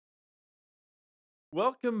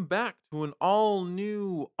Welcome back to an all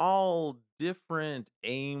new, all different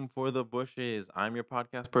Aim for the Bushes. I'm your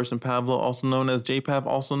podcast person, Pavlo, also known as JPav,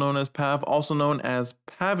 also known as Pav, also known as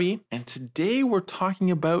Pavi. And today we're talking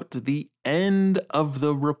about the end of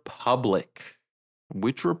the Republic.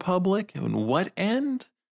 Which Republic and what end?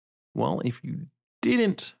 Well, if you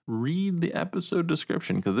didn't read the episode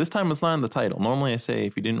description, because this time it's not in the title. Normally I say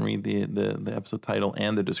if you didn't read the episode title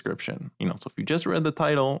and the description, so if you just read the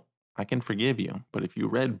title, I can forgive you. But if you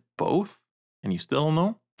read both and you still don't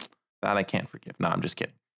know, that I can't forgive. No, I'm just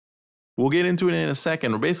kidding. We'll get into it in a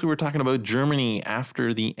second. Basically, we're talking about Germany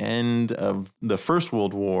after the end of the First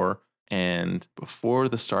World War and before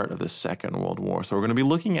the start of the Second World War. So we're going to be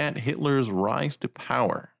looking at Hitler's rise to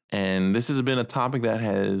power. And this has been a topic that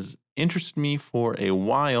has interested me for a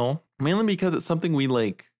while, mainly because it's something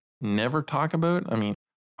we never talk about. I mean,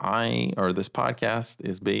 this podcast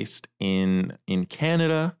is based in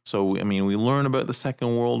Canada. So, we learn about the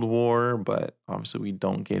Second World War, but obviously we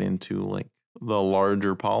don't get into the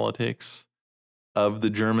larger politics of the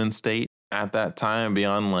German state at that time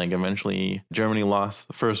beyond eventually Germany lost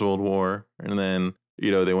the First World War. And then,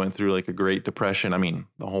 they went through a Great Depression. I mean,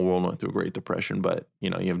 the whole world went through a Great Depression, but, you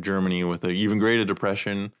have Germany with an even greater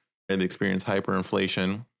depression and they experience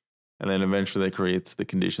hyperinflation. And then eventually that creates the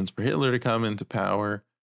conditions for Hitler to come into power.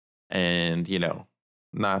 And,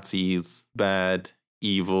 Nazis, bad,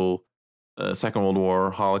 evil, Second World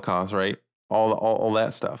War, Holocaust, right? All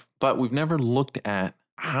that stuff. But we've never looked at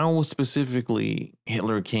how specifically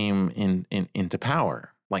Hitler came into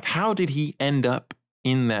power. How did he end up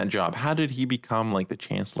in that job? How did he become the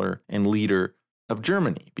chancellor and leader of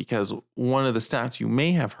Germany? Because one of the stats you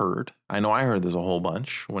may have heard, I know I heard this a whole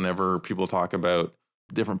bunch, whenever people talk about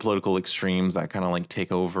different political extremes that kind of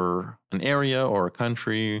take over an area or a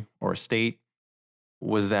country or a state,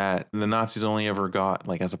 was that the Nazis only ever got,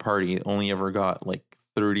 as a party, only ever got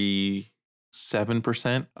 37%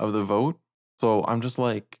 of the vote. So I'm just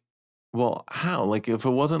well, how? If it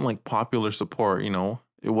wasn't popular support,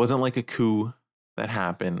 it wasn't a coup that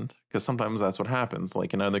happened, because sometimes that's what happens.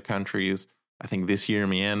 In other countries, I think this year,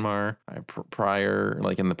 Myanmar, prior,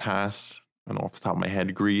 in the past, I don't know off the top of my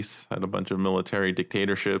head, Greece had a bunch of military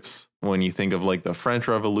dictatorships. When you think of the French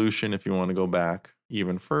Revolution, if you want to go back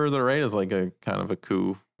even further, right, is a kind of a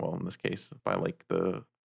coup. Well, in this case, by the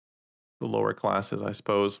lower classes, I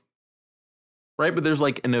suppose. Right, but there's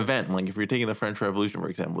an event. If you're taking the French Revolution, for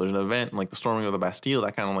example, there's an event the storming of the Bastille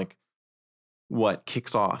that kind of what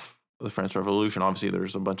kicks off the French Revolution. Obviously,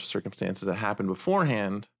 there's a bunch of circumstances that happened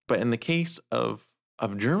beforehand. But in the case of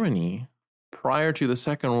Germany, prior to the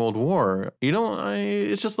Second World War,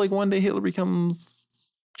 it's just one day Hitler becomes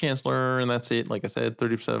chancellor and that's it. Like I said,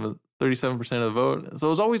 37% of the vote. So it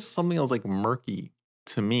was always something that was murky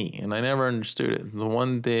to me, and I never understood it. The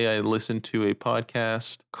one day I listened to a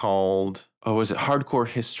podcast called, was it Hardcore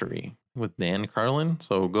History with Dan Carlin?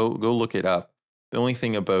 So go look it up. The only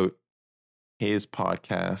thing about his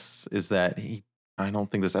podcasts is that I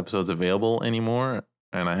don't think this episode's available anymore.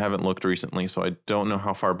 And I haven't looked recently, so I don't know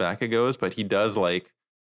how far back it goes, but he does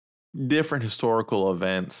different historical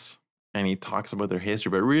events and he talks about their history,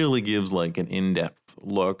 but really gives an in-depth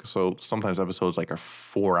look. So sometimes episodes are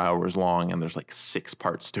 4 hours long and there's 6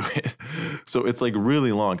 parts to it. So it's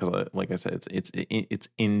really long because like I said, it's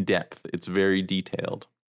in-depth. It's very detailed.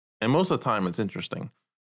 And most of the time it's interesting.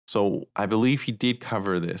 So I believe he did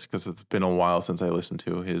cover this because it's been a while since I listened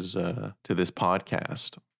to his to this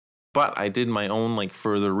podcast. But I did my own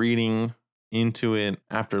further reading into it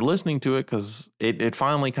after listening to it, because it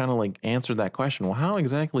finally kind of answered that question. Well, how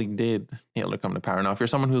exactly did Hitler come to power? Now, if you're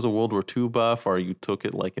someone who's a World War II buff, or you took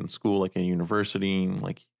it in school, in university, and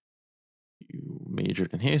you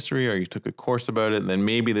majored in history, or you took a course about it, then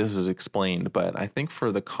maybe this is explained. But I think for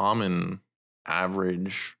the common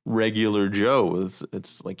average regular Joe,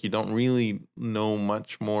 it's you don't really know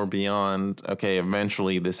much more beyond, okay,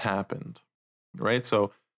 eventually this happened, right?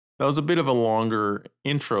 So that was a bit of a longer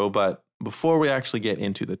intro, but before we actually get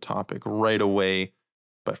into the topic right away,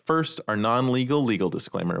 but first, our non-legal legal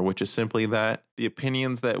disclaimer, which is simply that the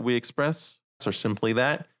opinions that we express are simply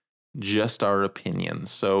that, just our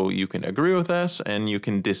opinions. So you can agree with us and you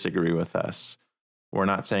can disagree with us. We're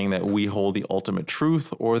not saying that we hold the ultimate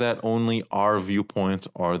truth or that only our viewpoints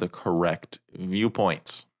are the correct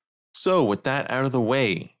viewpoints. So with that out of the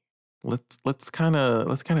way, let's kind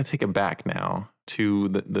of take it back now to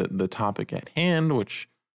the topic at hand, which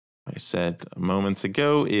I said moments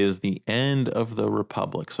ago is the end of the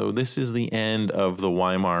Republic. So this is the end of the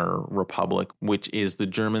Weimar Republic, which is the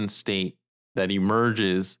German state that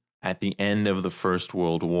emerges at the end of the First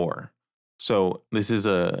World War. So this is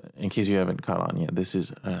in case you haven't caught on yet, this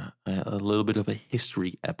is a little bit of a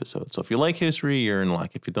history episode. So if you like history, you're in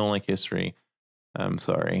luck. If you don't like history, I'm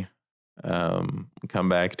sorry. Come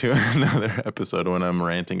back to another episode when I'm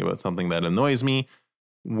ranting about something that annoys me,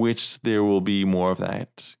 which there will be more of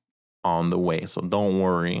that on the way. So don't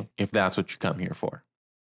worry if that's what you come here for.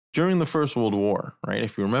 During the First World War, right?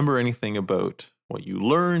 If you remember anything about what you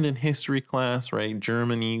learned in history class, right?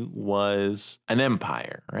 Germany was an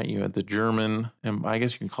empire, right? You had the German, and I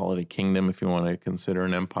guess you can call it a kingdom if you want to consider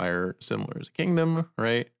an empire similar as a kingdom,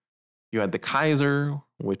 right? You had the Kaiser,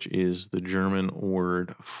 which is the German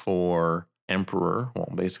word for emperor.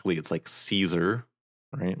 Well, basically it's like Caesar,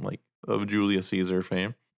 right? Like of Julius Caesar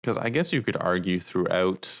fame. Because I guess you could argue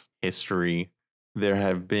throughout history, there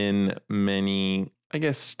have been many, I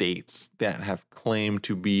guess, states that have claimed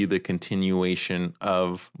to be the continuation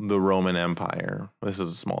of the Roman Empire. This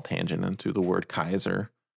is a small tangent into the word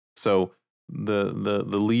Kaiser. So the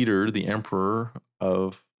leader, the emperor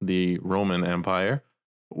of the Roman Empire,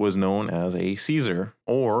 was known as a Caesar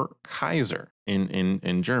or Kaiser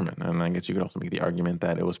in German. And I guess you could also make the argument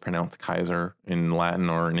that it was pronounced Kaiser in Latin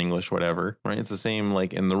or in English, whatever, right? It's the same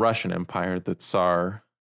like in the Russian Empire, the Tsar.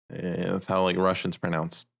 That's how like Russians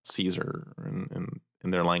pronounce Caesar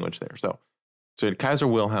in their language there. So you had Kaiser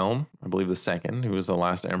Wilhelm, I believe the second, who was the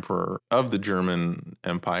last emperor of the German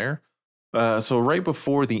Empire. So right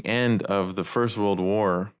before the end of the First World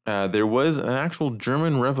War, there was an actual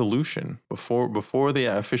German Revolution before the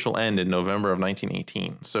official end in November of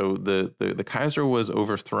 1918. So the Kaiser was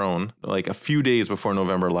overthrown like a few days before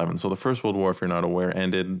November 11th. So the First World War, if you're not aware,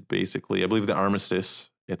 ended basically, I believe the armistice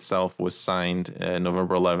itself was signed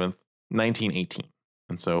November 11th, 1918.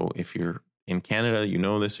 And so if you're in Canada, you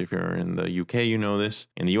know this. If you're in the UK, you know this.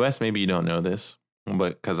 In the US, maybe you don't know this,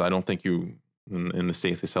 but because I don't think you... In the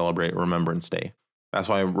States, they celebrate Remembrance Day. That's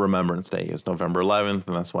why Remembrance Day is November 11th,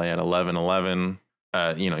 and that's why at 11/11,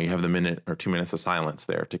 you have the minute or 2 minutes of silence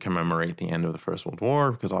there to commemorate the end of the First World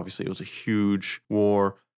War, because obviously it was a huge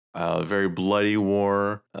war, very bloody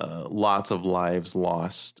war, lots of lives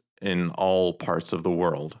lost in all parts of the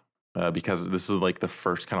world. Because this is like the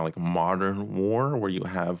first kind of like modern war where you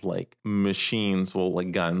have like machines, well,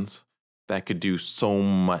 like guns that could do so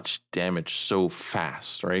much damage so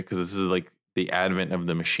fast, right? Because this is like the advent of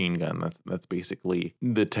the machine gun. That's basically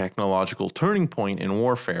the technological turning point in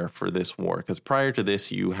warfare for this war. Because prior to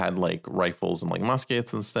this, you had like rifles and like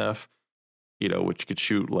muskets and stuff, which could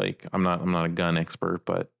shoot like I'm not a gun expert,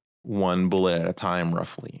 but one bullet at a time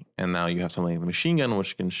roughly. And now you have something like the machine gun,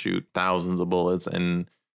 which can shoot thousands of bullets,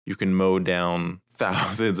 and you can mow down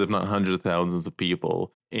thousands, if not hundreds of thousands of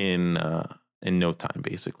people in no time,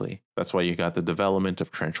 basically. That's why you got the development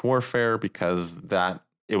of trench warfare, because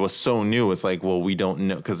it was so new. It's like, well, we don't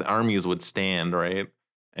know, because armies would stand, right,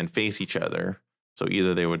 and face each other. So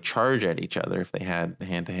either they would charge at each other if they had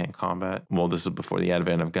hand-to-hand combat. Well, this is before the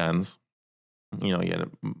advent of guns. You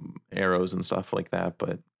had arrows and stuff like that,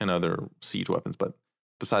 and other siege weapons, but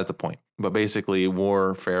besides the point. But basically,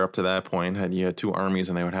 warfare up to that point you had two armies,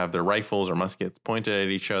 and they would have their rifles or muskets pointed at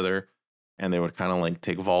each other, and they would kind of like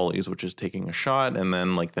take volleys, which is taking a shot, and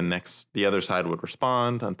then like the other side would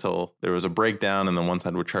respond until there was a breakdown, and then one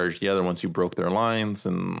side would charge the other once you broke their lines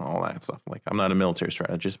and all that stuff. Like, I'm not a military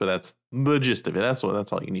strategist, but that's the gist of it. That's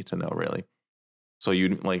all you need to know, really. So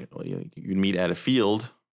you'd meet at a field.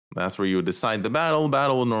 That's where you would decide the battle. The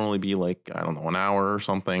battle would normally be like, I don't know, an hour or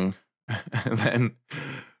something. And then,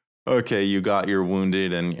 okay, you got your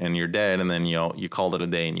wounded and you're dead, and then you called it a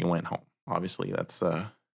day and you went home. Obviously, that's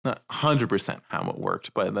not 100% how it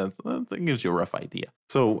worked, but that gives you a rough idea.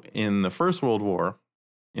 So in the First World War,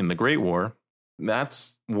 in the Great War,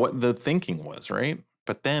 that's what the thinking was, right?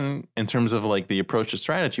 But then in terms of like the approach to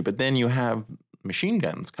strategy, but then you have machine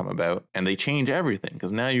guns come about and they change everything,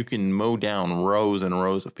 because now you can mow down rows and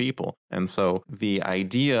rows of people. And so the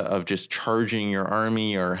idea of just charging your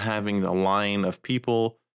army or having a line of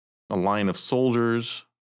people, a line of soldiers,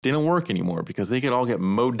 didn't work anymore, because they could all get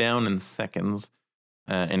mowed down in seconds.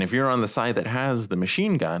 And if you're on the side that has the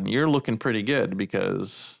machine gun, you're looking pretty good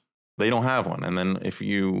because they don't have one. And then if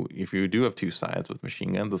you do have two sides with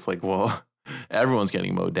machine guns, it's like, well, everyone's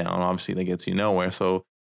getting mowed down. Obviously, that gets you nowhere. So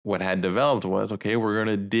what had developed was, okay, we're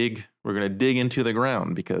gonna dig into the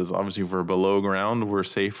ground, because obviously if we're below ground, we're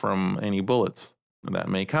safe from any bullets that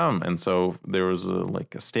may come. And so there was a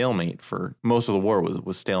stalemate for most of the war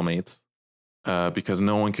was stalemates. Because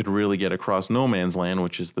no one could really get across no man's land,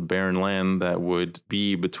 which is the barren land that would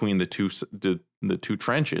be between the two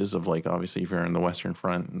trenches of, like, obviously if you're in the Western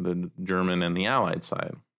Front, the German and the Allied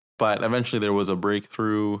side. But eventually there was a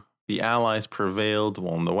breakthrough. The Allies prevailed,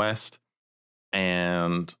 in the West,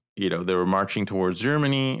 and they were marching towards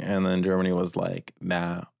Germany, and then Germany was like,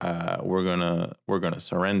 nah, we're gonna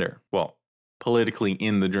surrender. Well, politically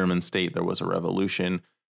in the German state, there was a revolution.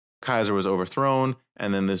 Kaiser was overthrown,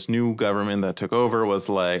 and then this new government that took over was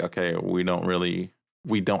like, okay, we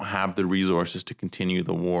don't have the resources to continue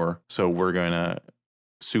the war, so we're gonna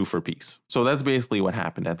sue for peace. So that's basically what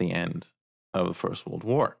happened at the end of the First World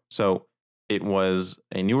War. So it was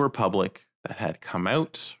a new republic that had come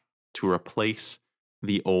out to replace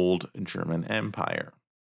the old German Empire.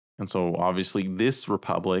 And so obviously this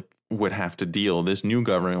republic would have to this new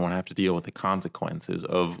government would have to deal with the consequences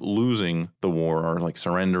of losing the war, or like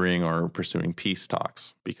surrendering or pursuing peace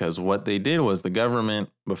talks. Because what they did was, the government,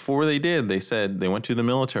 before they said, they went to the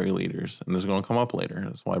military leaders, and this is going to come up later.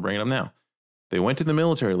 That's why I bring it up now. They went to the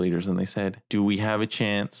military leaders and they said, do we have a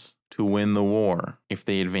chance to win the war if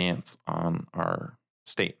they advance on our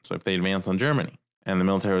state? So if they advance on Germany. And the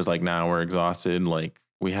military was like, nah, we're exhausted. Like,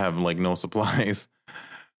 we have like no supplies.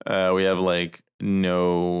 We have like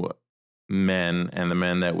no men, and the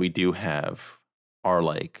men that we do have are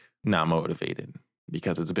like not motivated,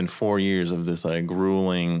 because it's been 4 years of this like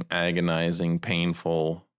grueling, agonizing,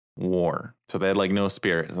 painful war. So they had like no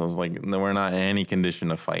spirit. So I was like, no, we're not in any condition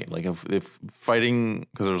to fight. Like if fighting,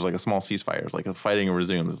 because there was like a small ceasefire, it's like if fighting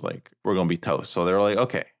resumes, like we're gonna be toast. So they're like,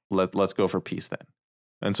 okay, let's go for peace then.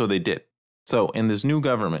 And so they did. So in this new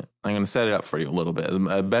government, I'm going to set it up for you a little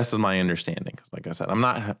bit, best as my understanding. Because like I said, I'm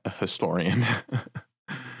not a historian,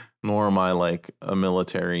 nor am I like a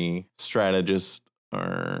military strategist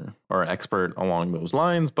or expert along those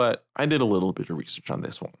lines. But I did a little bit of research on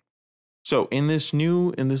this one. So in this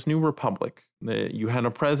new republic, you had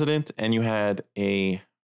a president and you had a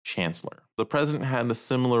chancellor. The president had a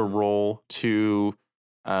similar role to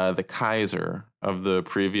the Kaiser of the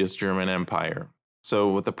previous German Empire. So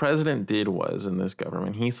what the president did was, in this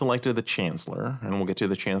government, he selected the chancellor, and we'll get to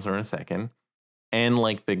the chancellor in a second, and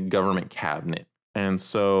like the government cabinet. And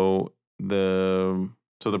so the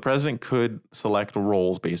president could select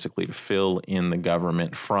roles basically to fill in the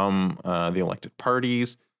government from the elected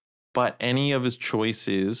parties, but any of his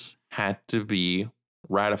choices had to be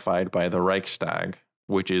ratified by the Reichstag,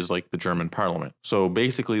 which is like the German parliament. So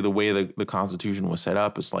basically the way the Constitution was set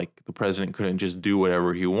up is like the president couldn't just do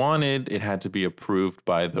whatever he wanted. It had to be approved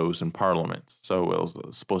by those in parliament. So it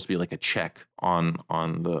was supposed to be like a check on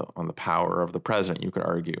the power of the president, you could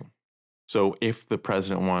argue. So if the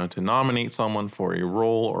president wanted to nominate someone for a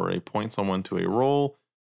role or appoint someone to a role,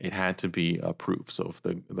 it had to be approved. So if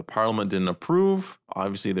the parliament didn't approve,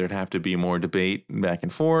 obviously there'd have to be more debate back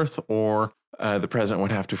and forth, or the president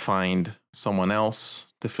would have to find someone else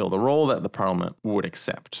to fill the role that the parliament would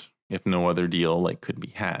accept if no other deal like could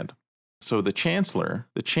be had. So the chancellor,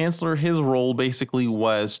 his role basically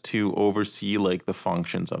was to oversee like the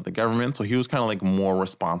functions of the government. So he was kind of like more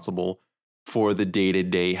responsible for the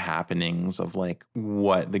day-to-day happenings of like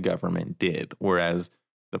what the government did. Whereas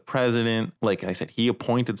the president, like I said, he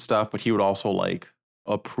appointed stuff, but he would also like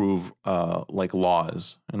approve like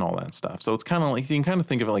laws and all that stuff. So it's kind of like, you can kind of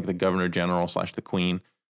think of it like the governor general / the queen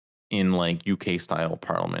in like UK style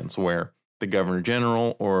parliaments, where the governor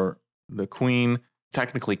general or the queen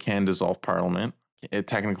technically can dissolve parliament. It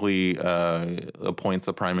technically appoints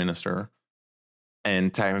the prime minister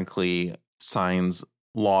and technically signs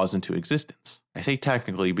laws into existence. I say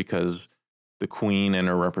technically because the queen and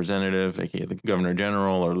her representative, aka the governor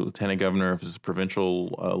general or lieutenant governor if it's a provincial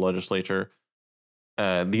legislature,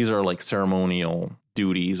 these are like ceremonial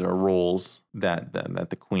duties or roles that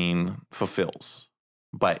the queen fulfills.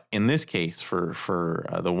 But in this case, for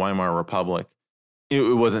the Weimar Republic,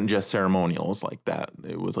 it wasn't just ceremonial. It was like that.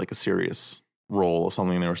 It was like a serious role,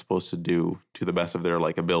 something they were supposed to do to the best of their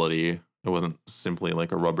like ability. It wasn't simply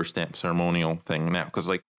like a rubber stamp ceremonial thing now. Because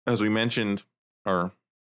like, as we mentioned, or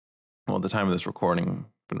well, at the time of this recording,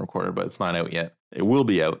 been recorded, but it's not out yet. It will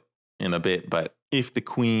be out in a bit. But if the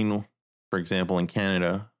queen, for example, in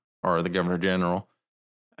Canada, or the governor general,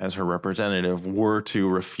 as her representative, were to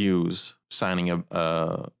refuse signing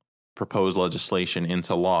a proposed legislation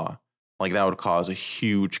into law, like that would cause a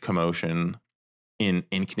huge commotion in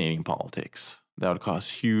Canadian politics. That would cause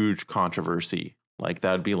huge controversy. Like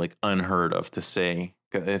that would be like unheard of to say.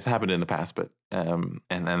 It's happened in the past, but and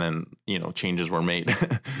then changes were made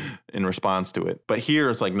in response to it. But here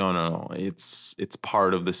it's like no, it's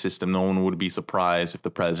part of the system. No one would be surprised if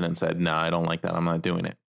the president said, "No, I don't like that. I'm not doing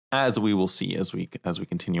it." As we will see as we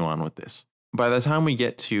continue on with this. By the time we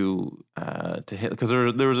get to Hitler, because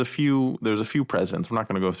there's a few presidents. We're not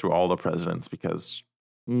going to go through all the presidents because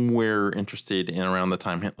we're interested in around the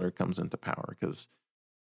time Hitler comes into power, because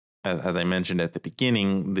as I mentioned at the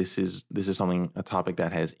beginning, this is a topic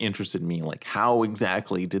that has interested me. Like, how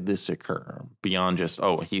exactly did this occur beyond just,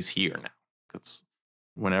 oh, he's here now? Because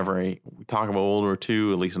whenever we talk about World War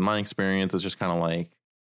II, at least in my experience, it's just kind of like,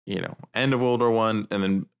 end of World War One, and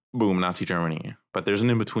then boom, Nazi Germany. But there's an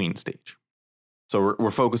in-between stage. So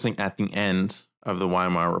we're focusing at the end of the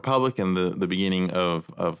Weimar Republic and the beginning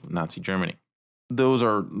of Nazi Germany. Those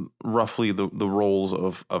are roughly the roles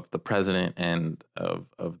of the president and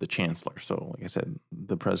of the chancellor. So like I said,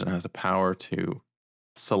 the president has the power to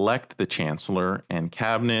select the chancellor and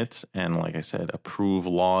cabinet and, like I said, approve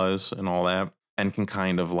laws and all that, and can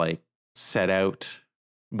kind of like set out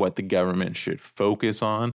what the government should focus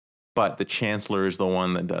on. But the chancellor is the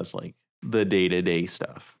one that does like the day-to-day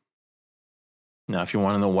stuff. Now, if you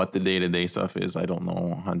want to know what the day-to-day stuff is, I don't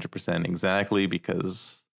know 100% exactly,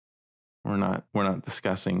 because we're not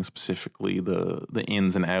discussing specifically the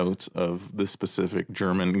ins and outs of the specific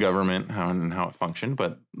German government, how it functioned,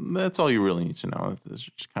 but that's all you really need to know. It's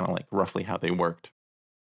just kind of like roughly how they worked.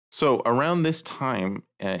 So around this time,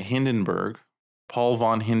 Hindenburg, Paul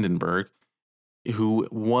von Hindenburg, who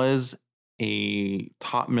was a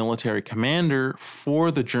top military commander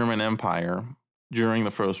for the German Empire during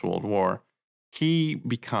the First World War, he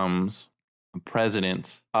becomes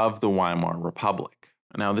president of the Weimar Republic.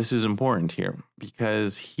 Now, this is important here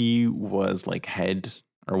because he was like head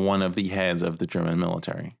or one of the heads of the German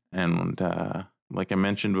military. And like I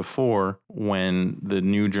mentioned before, when the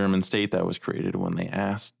new German state that was created, when they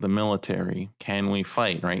asked the military, can we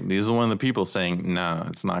fight, right? These are one of the people saying, no,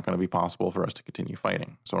 it's not going to be possible for us to continue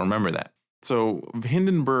fighting. So remember that. So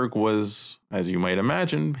Hindenburg was, as you might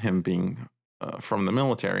imagine, him being from the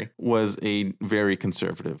military, was a very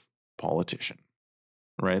conservative politician,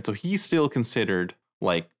 right? So he's still considered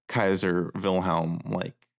like Kaiser Wilhelm,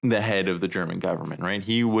 like the head of the German government, right?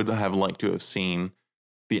 He would have liked to have seen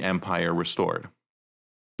the empire restored.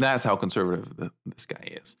 That's how conservative this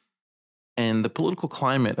guy is. And the political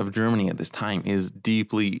climate of Germany at this time is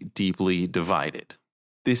deeply, deeply divided.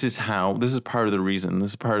 This is part of the reason,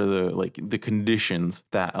 this is part of the conditions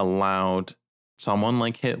that allowed someone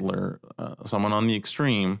like Hitler, someone on the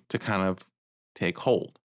extreme, to kind of take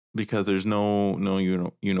hold, because there's no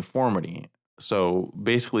uniformity. So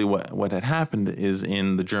basically what had happened is,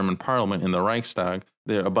 in the German parliament, in the Reichstag,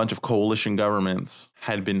 a bunch of coalition governments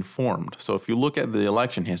had been formed. So if you look at the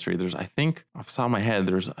election history, there's, I think, off the top of my head,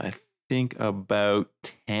 about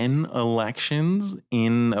 10 elections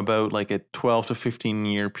in about like a 12 to 15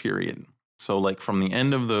 year period. So like from the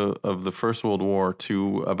end of the First World War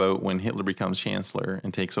to about when Hitler becomes chancellor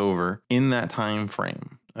and takes over, in that time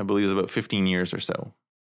frame, I believe it's about 15 years or so.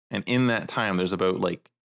 And in that time, there's about like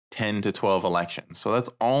 10 to 12 elections. So that's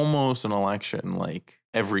almost an election like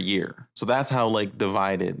every year. So that's how like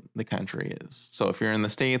divided the country is. So if you're in the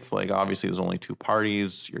States, like obviously there's only two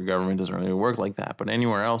parties, your government doesn't really work like that. But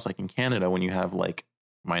anywhere else, like in Canada, when you have like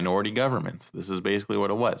minority governments, this is basically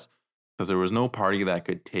what it was. Because there was no party that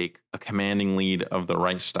could take a commanding lead of the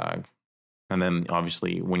Reichstag. And then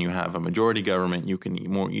obviously when you have a majority government, you can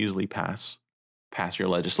more easily pass your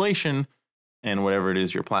legislation and whatever it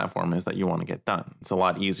is your platform is that you want to get done. It's a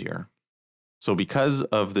lot easier. So because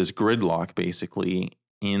of this gridlock, basically,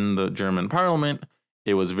 in the German parliament,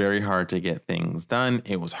 it was very hard to get things done.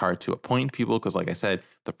 It was hard to appoint people because, like I said,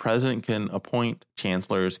 the president can appoint,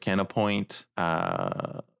 chancellors can appoint,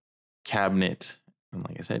 cabinet, and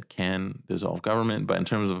like I said, can dissolve government. But in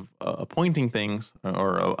terms of appointing things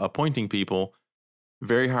or appointing people,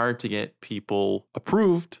 very hard to get people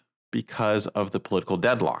approved because of the political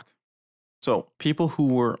deadlock. So people who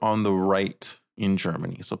were on the right in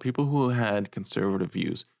Germany, so people who had conservative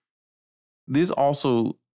views, this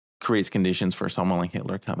also creates conditions for someone like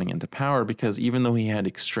Hitler coming into power, because even though he had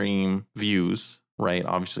extreme views, right,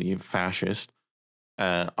 obviously fascist,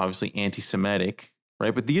 obviously anti-Semitic,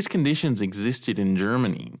 right, but these conditions existed in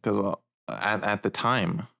Germany because at the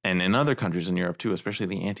time, and in other countries in Europe too, especially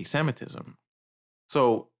the anti-Semitism.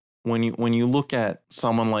 So when you look at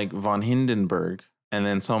someone like von Hindenburg, and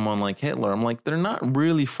then someone like Hitler, I'm like, they're not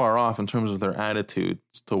really far off in terms of their attitudes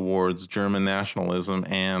towards German nationalism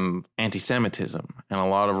and anti-Semitism. And a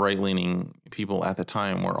lot of right-leaning people at the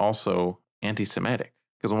time were also anti-Semitic.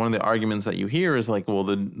 Because one of the arguments that you hear is like, well,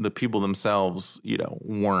 the people themselves,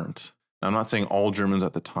 weren't. Now, I'm not saying all Germans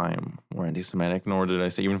at the time were anti-Semitic, nor did I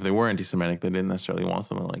say even if they were anti-Semitic, they didn't necessarily want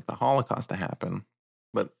something like the Holocaust to happen.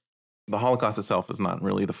 But the Holocaust itself is not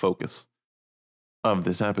really the focus of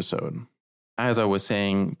this episode. As I was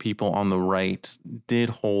saying, people on the right did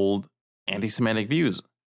hold anti-Semitic views.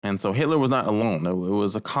 And so Hitler was not alone. It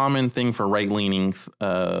was a common thing for right-leaning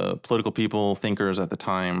political people, thinkers at the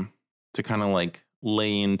time, to kind of like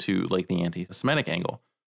lay into like the anti-Semitic angle.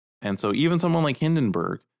 And so even someone like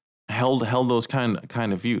Hindenburg held those kind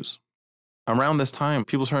of views. Around this time,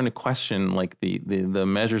 people started to question like the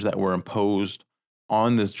measures that were imposed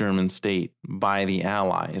on this German state by the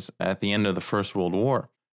Allies at the end of the First World War.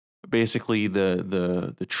 Basically,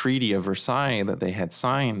 the Treaty of Versailles that they had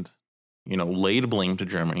signed, laid blame to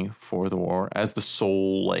Germany for the war as the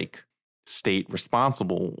sole like state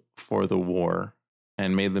responsible for the war,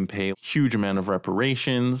 and made them pay a huge amount of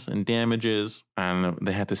reparations and damages, and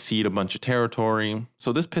they had to cede a bunch of territory.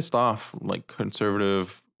 So this pissed off like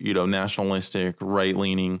conservative, nationalistic,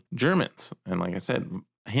 right-leaning Germans. And like I said,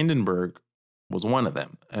 Hindenburg was one of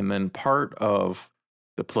them. And then part of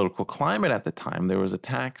the political climate at the time, there was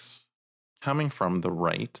attacks coming from the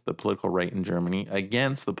right, the political right in Germany,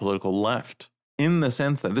 against the political left, in the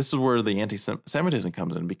sense that this is where the anti-Semitism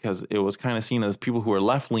comes in, because it was kind of seen as people who are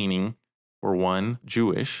left-leaning were, one,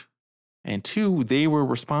 Jewish, and two, they were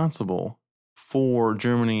responsible for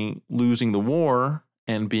Germany losing the war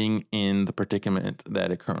and being in the predicament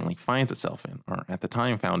that it currently finds itself in, or at the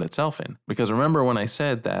time found itself in. Because remember when I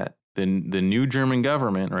said that the new German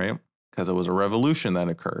government, right, because it was a revolution that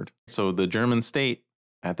occurred. So the German state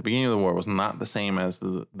at the beginning of the war was not the same as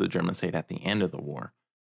the German state at the end of the war.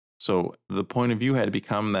 So the point of view had to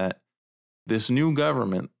become that this new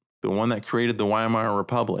government, the one that created the Weimar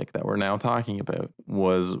Republic that we're now talking about,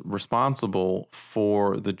 was responsible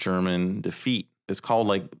for the German defeat. It's called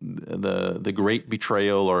like the Great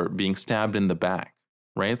Betrayal, or being stabbed in the back,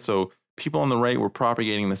 right? So people on the right were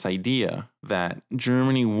propagating this idea that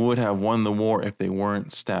Germany would have won the war if they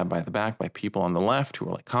weren't stabbed by the back by people on the left who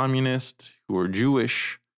were like communists, who were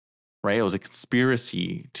Jewish, right? It was a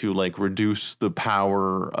conspiracy to like reduce the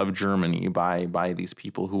power of Germany by these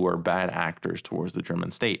people who are bad actors towards the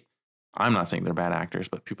German state. I'm not saying they're bad actors,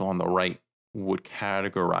 but people on the right would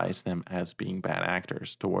categorize them as being bad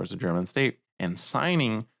actors towards the German state. And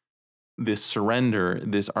signing this surrender,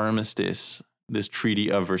 this armistice, this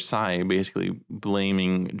Treaty of Versailles, basically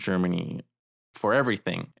blaming Germany for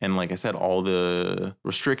everything. And like I said, all the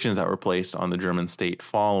restrictions that were placed on the German state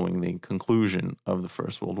following the conclusion of the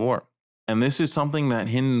First World War. And this is something that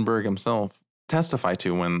Hindenburg himself testified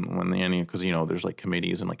to when the ending, because, there's like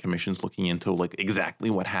committees and like commissions looking into like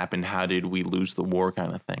exactly what happened. How did we lose the war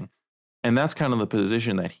kind of thing? And that's kind of the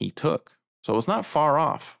position that he took. So it's not far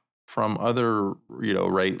off from other,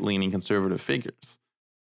 right-leaning conservative figures.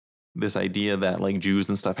 This idea that like Jews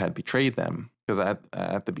and stuff had betrayed them. Because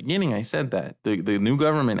at the beginning, I said that the new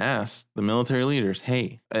government asked the military leaders,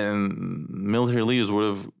 hey, and military leaders would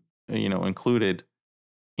have, included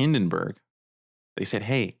Hindenburg. They said,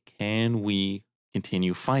 hey, can we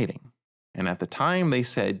continue fighting? And at the time, they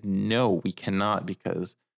said, no, we cannot,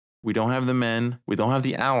 because we don't have the men, we don't have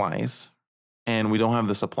the allies, and we don't have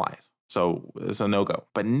the supplies. So it's a no-go.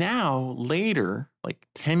 But now, later, like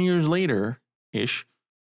 10 years later-ish,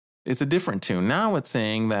 it's a different tune. Now it's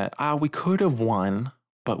saying that, we could have won,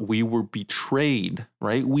 but we were betrayed,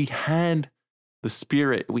 right? We had the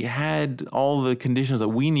spirit, we had all the conditions that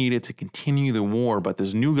we needed to continue the war, but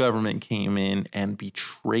this new government came in and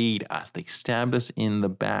betrayed us. They stabbed us in the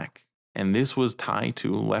back. And this was tied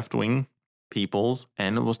to left-wing peoples,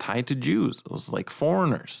 and it was tied to Jews. It was like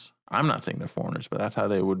foreigners. I'm not saying they're foreigners, but that's how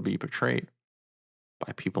they would be portrayed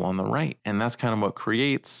by people on the right. And that's kind of what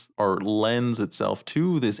creates or lends itself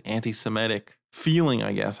to this anti-Semitic feeling,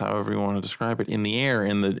 I guess, however you want to describe it, in the air,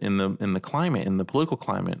 in the climate, in the political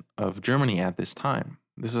climate of Germany at this time.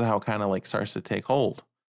 This is how it kind of like starts to take hold.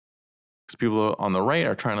 Because people on the right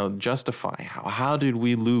are trying to justify how did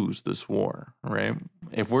we lose this war, right?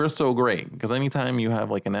 If we're so great, because anytime you have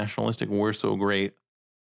like a nationalistic, we're so great,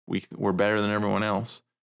 we're better than everyone else.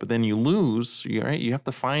 But then you lose, right? You have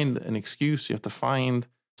to find an excuse. You have to find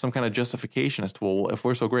some kind of justification as to, well, if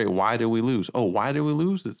we're so great, why did we lose? Oh, why did we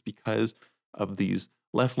lose? It's because of these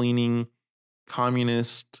left-leaning,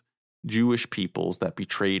 communist, Jewish peoples that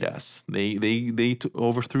betrayed us. They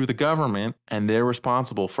overthrew the government, and they're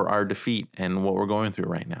responsible for our defeat and what we're going through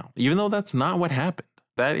right now. Even though that's not what happened.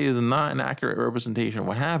 That is not an accurate representation of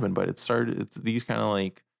what happened, but it's these kind of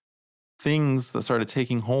like things that started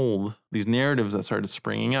taking hold, these narratives that started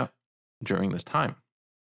springing up during this time.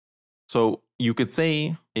 So you could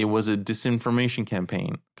say it was a disinformation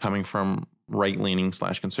campaign coming from right-leaning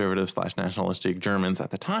 / conservative / nationalistic Germans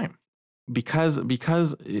at the time. Because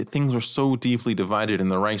things were so deeply divided in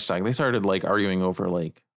the Reichstag, they started like arguing over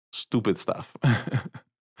like stupid stuff.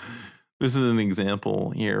 This is an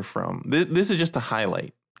example here from, this is just to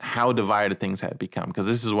highlight how divided things had become, because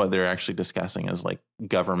this is what they're actually discussing as like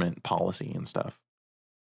government policy and stuff.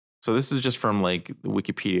 So this is just from like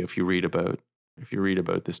Wikipedia. If you read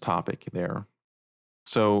about this topic there,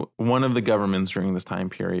 So one of the governments during this time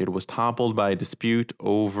period was toppled by a dispute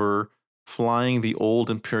over flying the old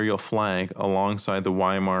imperial flag alongside the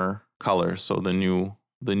Weimar colors. So the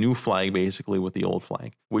new flag basically with the old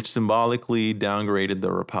flag, which symbolically downgraded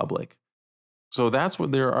the republic. So that's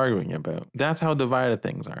what they're arguing about. That's how divided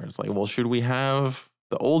things are. It's like, well, should we have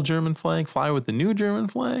the old German flag fly with the new German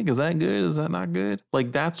flag? Is that good? Is that not good?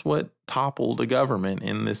 Like, that's what toppled the government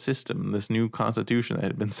in this system, this new constitution that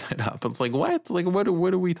had been set up. It's like, what? Like, what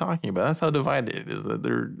are we talking about? That's how divided it is. That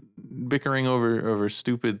they're bickering over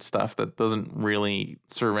stupid stuff that doesn't really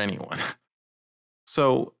serve anyone.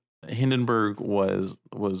 So Hindenburg was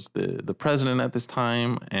the president at this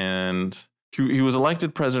time, and he was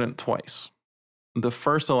elected president twice. The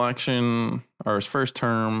first election, or his first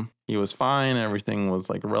term, he was fine. Everything was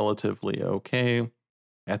like relatively okay.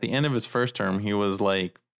 At the end of his first term, he was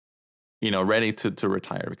like, ready to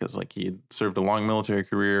retire because like he had served a long military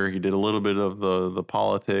career. He did a little bit of the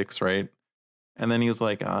politics, right? And then he was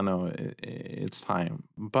like, oh no, it's time.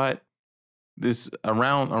 But this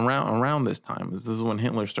around this time, this is when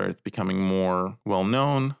Hitler starts becoming more well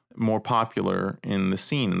known, more popular in the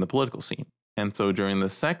scene, in the political scene. And so during the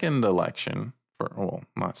second election,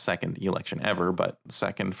 not second election ever, but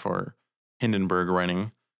second for Hindenburg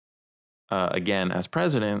running again as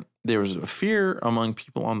president, there was a fear among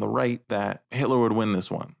people on the right that Hitler would win this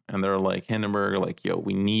one. And they're like, Hindenburg, like, yo,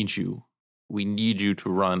 we need you. We need you to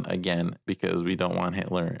run again because we don't want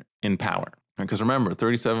Hitler in power. Because remember,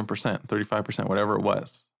 37%, 35%, whatever it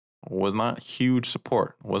was not huge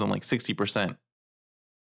support. It wasn't like 60%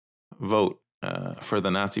 vote for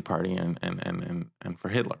the Nazi party and for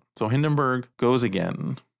Hitler. So Hindenburg goes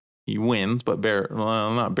again. He wins, but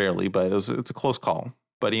not barely, but it's a close call.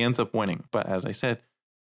 But he ends up winning. But as I said,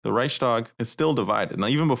 the Reichstag is still divided. Now,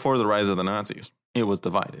 even before the rise of the Nazis, it was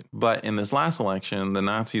divided. But in this last election, the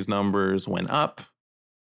Nazis' numbers went up,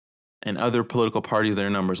 and other political parties, their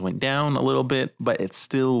numbers went down a little bit, but it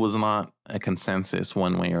still was not a consensus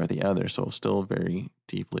one way or the other. So still very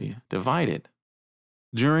deeply divided.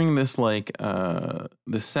 During this, the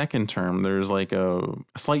second term, there's like a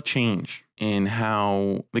slight change in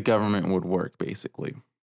how the government would work, basically.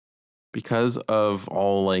 Because of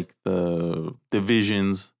all like the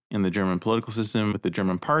divisions in the German political system with the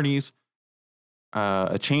German parties,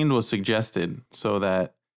 a change was suggested so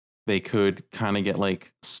that they could kind of get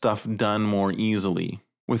like stuff done more easily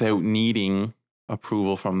without needing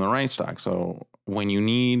approval from the Reichstag. So when you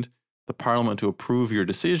need the parliament to approve your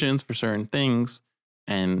decisions for certain things,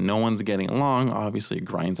 and no one's getting along, obviously it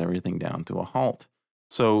grinds everything down to a halt.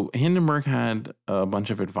 So Hindenburg had a bunch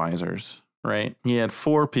of advisors, right? He had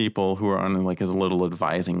 4 people who were on like his little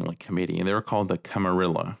advising like committee, and they were called the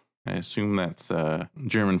Kamarilla. I assume that's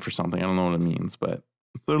German for something. I don't know what it means, but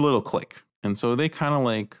it's their little clique. And so they kind of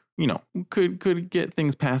like, could get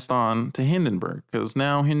things passed on to Hindenburg, because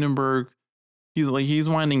now Hindenburg, he's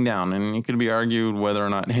winding down, and it could be argued whether or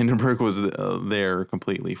not Hindenburg was there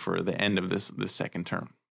completely for the end of this second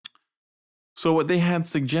term. So what they had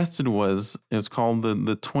suggested was, it was called the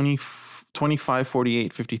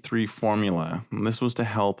 25-48-53 formula. And this was to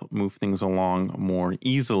help move things along more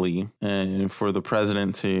easily and for the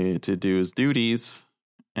president to do his duties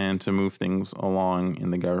and to move things along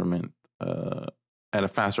in the government at a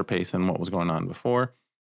faster pace than what was going on before.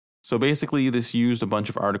 So basically, this used a bunch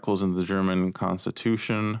of articles in the German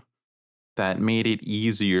constitution that made it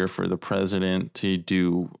easier for the president to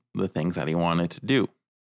do the things that he wanted to do.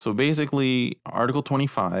 So basically, Article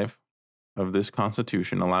 25 of this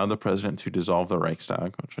constitution allowed the president to dissolve the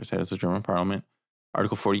Reichstag, which I said is the German parliament.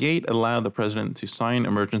 Article 48 allowed the president to sign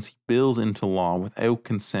emergency bills into law without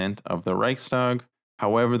consent of the Reichstag.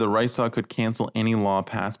 However, the Reichstag could cancel any law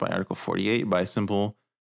passed by Article 48 by a simple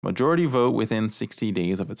majority vote within 60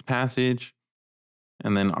 days of its passage.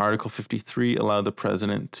 And then Article 53 allowed the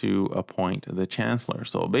president to appoint the chancellor.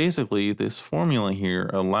 So basically, this formula here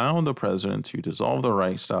allowed the president to dissolve the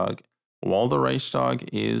Reichstag. While the Reichstag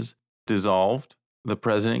is dissolved, the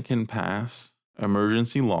president can pass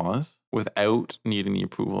emergency laws without needing the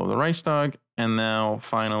approval of the Reichstag. And now,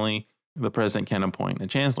 finally, the president can appoint a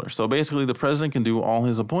chancellor. So basically, the president can do all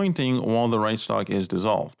his appointing while the Reichstag is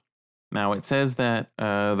dissolved. Now, it says that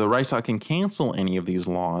the Reichstag can cancel any of these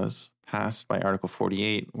laws passed by Article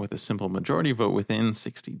 48 with a simple majority vote within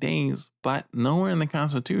 60 days, but nowhere in the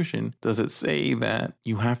Constitution does it say that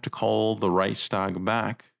you have to call the Reichstag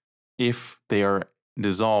back if they are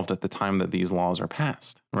dissolved at the time that these laws are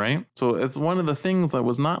passed, right? So it's one of the things that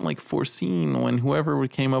was not like foreseen when whoever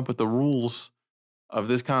came up with the rules of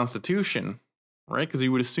this Constitution, right? Because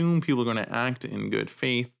you would assume people are going to act in good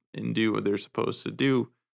faith and do what they're supposed to do.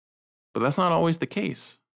 But that's not always the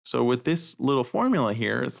case. So with this little formula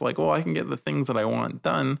here, it's like, well, I can get the things that I want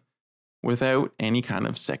done without any kind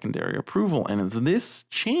of secondary approval. And it's this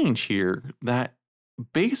change here that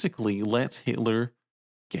basically lets Hitler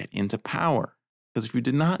get into power. Because if you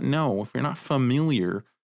did not know, if you're not familiar,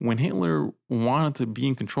 when Hitler wanted to be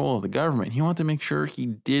in control of the government, he wanted to make sure he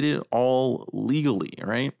did it all legally,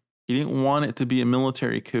 right? He didn't want it to be a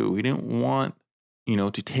military coup. He didn't want,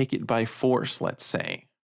 to take it by force, let's say,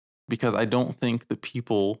 because I don't think the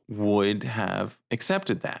people would have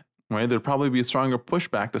accepted that, right? There'd probably be a stronger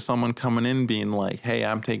pushback to someone coming in being like, hey,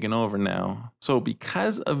 I'm taking over now. So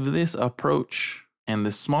because of this approach and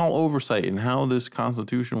this small oversight in how this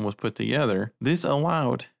constitution was put together, this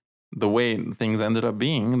allowed, the way things ended up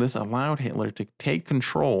being, this allowed Hitler to take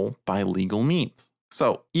control by legal means.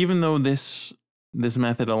 So even though this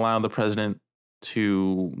method allowed the president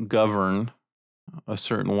to govern a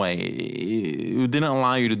certain way, it didn't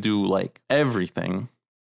allow you to do like everything,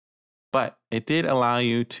 but it did allow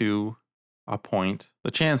you to appoint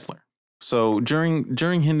the chancellor. So during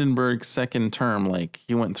Hindenburg's second term, like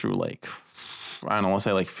he went through like, I don't want to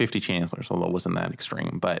say like 50 chancellors, although it wasn't that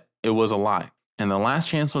extreme, but it was a lot. And the last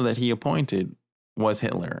chancellor that he appointed was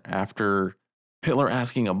Hitler. After Hitler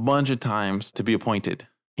asking a bunch of times to be appointed,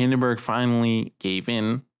 Hindenburg finally gave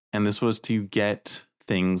in, and this was to get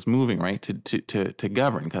things moving, right? To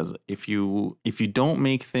govern. Because if you don't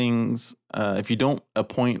make things, if you don't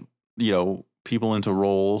appoint, people into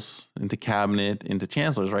roles, into cabinet, into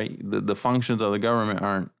chancellors, right? The functions of the government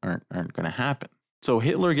aren't going to happen. So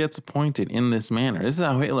Hitler gets appointed in this manner. This is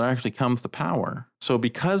how Hitler actually comes to power. So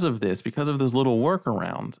because of this little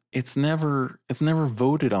workaround, it's never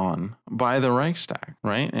voted on by the Reichstag,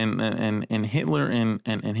 right? And Hitler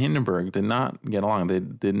and Hindenburg did not get along. They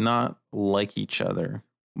did not like each other.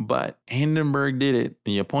 But Hindenburg did it.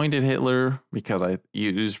 He appointed Hitler because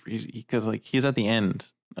he's at the end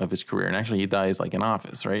of his career, and actually he dies like in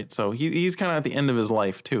office, right? So he's kind of at the end of his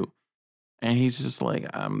life too. And he's just like,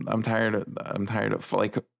 I'm tired of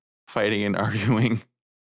like fighting and arguing.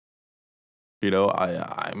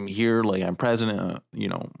 I'm here, like I'm president.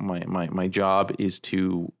 My job is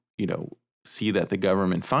to, see that the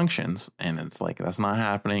government functions, and it's like that's not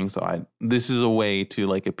happening. So this is a way to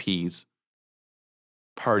like appease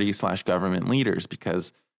party/government leaders,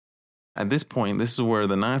 because at this point, this is where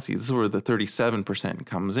the 37%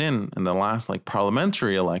 comes in the last like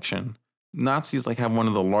parliamentary election. Nazis like have one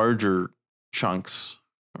of the larger chunks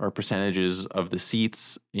or percentages of the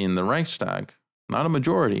seats in the Reichstag. Not a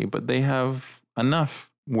majority, but they have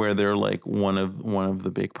enough where they're like one of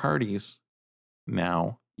the big parties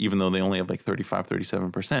now, even though they only have like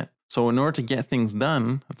 37%. So in order to get things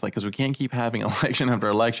done, it's like, because we can't keep having election after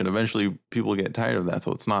election, eventually people get tired of that.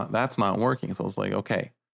 So that's not working. So it's like,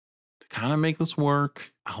 okay, to kind of make this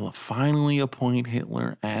work, I'll finally appoint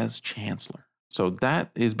Hitler as chancellor. So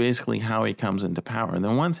that is basically how he comes into power. And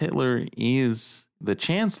then once Hitler is the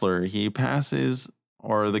chancellor, he passes,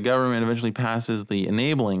 or the government eventually passes, the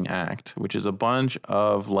Enabling Act, which is a bunch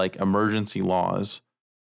of like emergency laws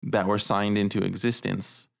that were signed into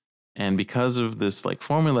existence. And because of this like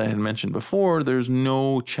formula I had mentioned before, there's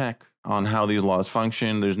no check on how these laws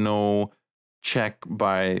function. There's no check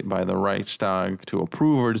by the Reichstag to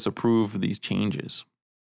approve or disapprove these changes.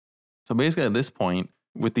 So basically at this point,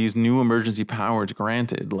 with these new emergency powers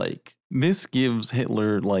granted, like this gives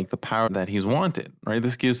Hitler like the power that he's wanted, right?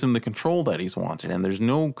 This gives him the control that he's wanted. And there's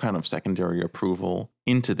no kind of secondary approval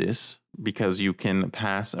into this, because you can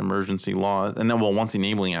pass emergency laws. And then, well, once the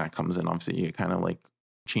Enabling Act comes in, obviously it kind of like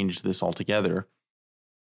changes this altogether.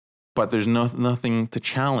 But there's nothing to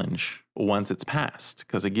challenge once it's passed,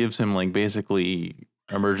 because it gives him like basically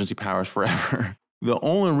emergency powers forever. The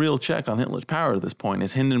only real check on Hitler's power at this point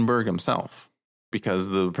is Hindenburg himself, because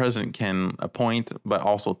the president can appoint but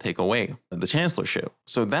also take away the chancellorship.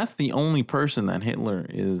 So that's the only person that Hitler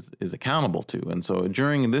is accountable to. And so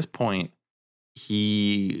during this point,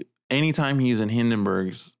 anytime he's in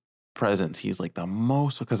Hindenburg's presence, he's like the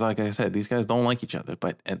most, because like I said, these guys don't like each other.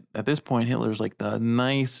 But at this point, Hitler's like the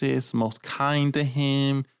nicest, most kind to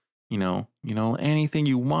him. Anything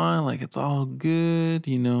you want, like it's all good,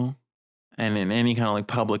 And in any kind of like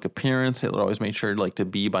public appearance, Hitler always made sure like to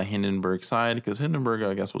be by Hindenburg's side, because Hindenburg,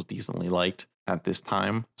 I guess, was decently liked at this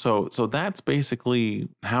time. So that's basically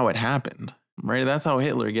how it happened, right? That's how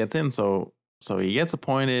Hitler gets in. So he gets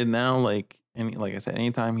appointed now. Like I said,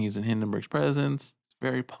 anytime he's in Hindenburg's presence,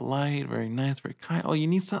 very polite, very nice, very kind. Oh, you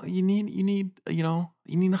need something? You need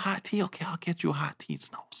a hot tea? Okay, I'll get you a hot tea. It's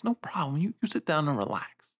no problem. You sit down and relax.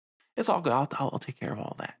 It's all good. I'll take care of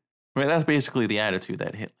all that. Right, that's basically the attitude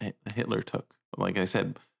that Hitler took. Like I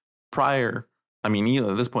said, prior I mean,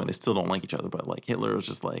 at this point, they still don't like each other, but like Hitler was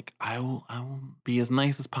just like, I will be as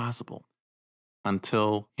nice as possible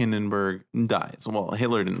until Hindenburg dies. Well,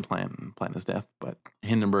 Hitler didn't plan his death, but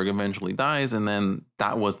Hindenburg eventually dies, and then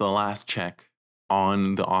that was the last check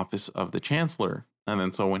on the office of the chancellor. And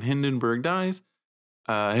then so when Hindenburg dies,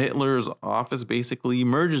 Hitler's office basically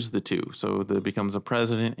merges the two. So there becomes a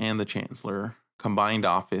president and the chancellor combined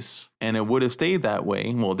office. And it would have stayed that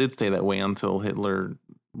way. Well, it did stay that way until Hitler,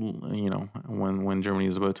 when Germany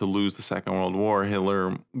is about to lose the Second World War,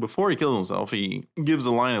 Hitler, before he kills himself, he gives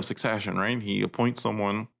a line of succession, right? He appoints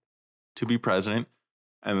someone to be president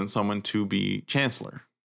and then someone to be chancellor.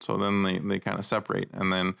 So then they kind of separate.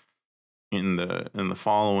 And then in the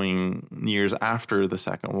following years after the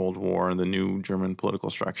Second World War, the new German political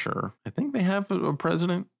structure, I think they have a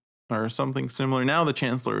president or something similar. Now the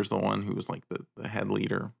chancellor is the one who's like the head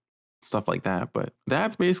leader, stuff like that. But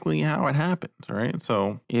that's basically how it happened, right?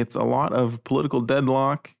 So it's a lot of political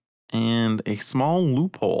deadlock and a small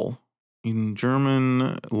loophole in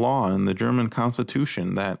German law and the German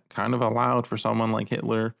constitution that kind of allowed for someone like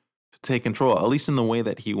Hitler to take control, at least in the way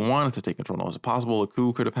that he wanted to take control. Now, is it possible a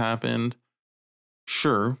coup could have happened?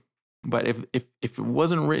 Sure. But if it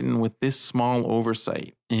wasn't written with this small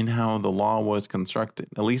oversight in how the law was constructed,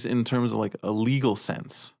 at least in terms of like a legal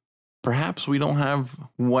sense, perhaps we don't have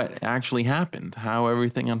what actually happened, how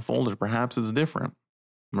everything unfolded. Perhaps it's different,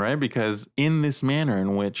 right? Because in this manner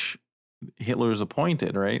in which Hitler is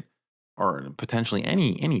appointed, right, or potentially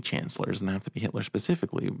any chancellor, doesn't have to be Hitler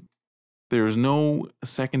specifically, there's no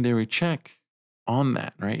secondary check on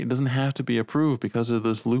that, right? It doesn't have to be approved because of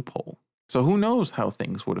this loophole. So who knows how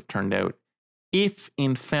things would have turned out if,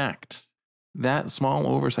 in fact, that small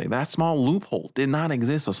oversight, that small loophole did not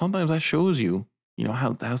exist. So sometimes that shows you,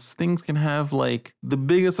 how things can have like the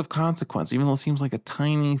biggest of consequence, even though it seems like a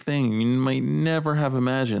tiny thing. You might never have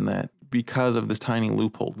imagined that because of this tiny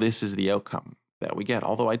loophole, this is the outcome that we get.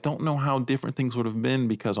 Although I don't know how different things would have been,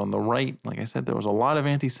 because on the right, like I said, there was a lot of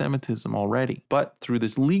anti-Semitism already. But through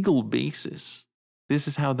this legal basis, this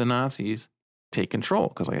is how the Nazis take control.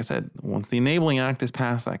 Because like I said, once the Enabling Act is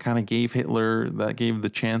passed, that kind of gave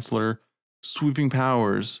the chancellor sweeping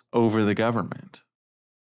powers over the government.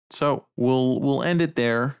 So we'll end it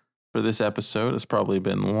there for this episode. It's probably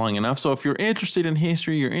been long enough. So if you're interested in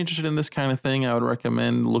history, you're interested in this kind of thing, I would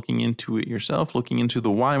recommend looking into it yourself, looking into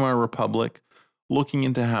the Weimar Republic, looking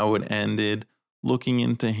into how it ended, looking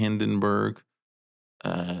into Hindenburg,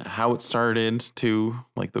 how it started to,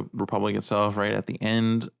 like, the Republic itself, right at the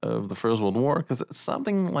end of the First World War. Because it's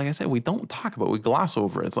something, like I said, we don't talk about. We gloss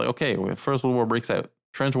over it. It's like, okay, First World War breaks out.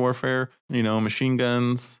 Trench warfare, machine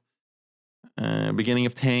guns, beginning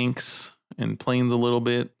of tanks and planes a little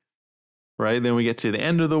bit, right? Then we get to the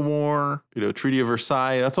end of the war, Treaty of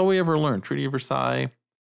Versailles. That's all we ever learned. Treaty of Versailles.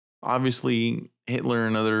 Obviously, Hitler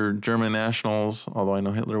and other German nationals, although I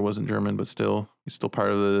know Hitler wasn't German, but still, he's still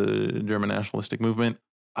part of the German nationalistic movement,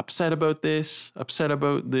 upset about this, upset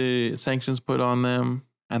about the sanctions put on them.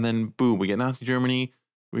 And then, boom, we get Nazi Germany.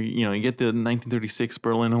 You get the 1936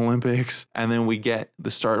 Berlin Olympics. And then we get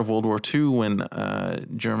the start of World War II when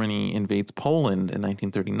Germany invades Poland in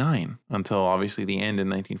 1939 until obviously the end in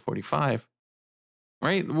 1945.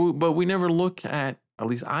 Right? But we never look at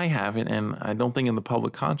least I haven't, and I don't think in the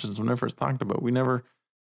public conscience, whenever it's talked about, we never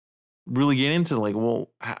really get into like, well,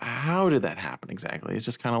 how did that happen exactly? It's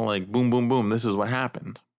just kind of like boom, boom, boom. This is what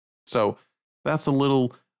happened. So that's a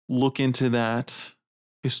little look into that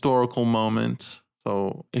historical moment.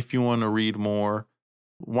 So if you want to read more,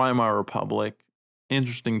 Weimar Republic,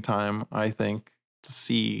 interesting time, I think, to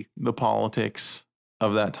see the politics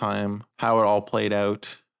of that time, how it all played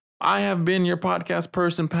out. I have been your podcast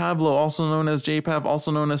person, Pablo, also known as JPav,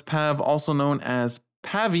 also known as Pav, also known as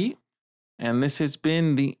Pavi. And this has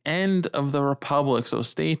been the end of the Republic. So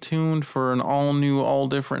stay tuned for an all new, all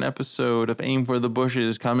different episode of Aim for the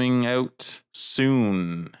Bushes coming out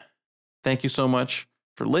soon. Thank you so much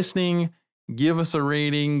for listening. Give us a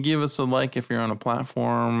rating. Give us a like if you're on a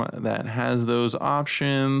platform that has those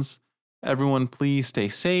options. Everyone, please stay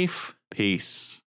safe. Peace.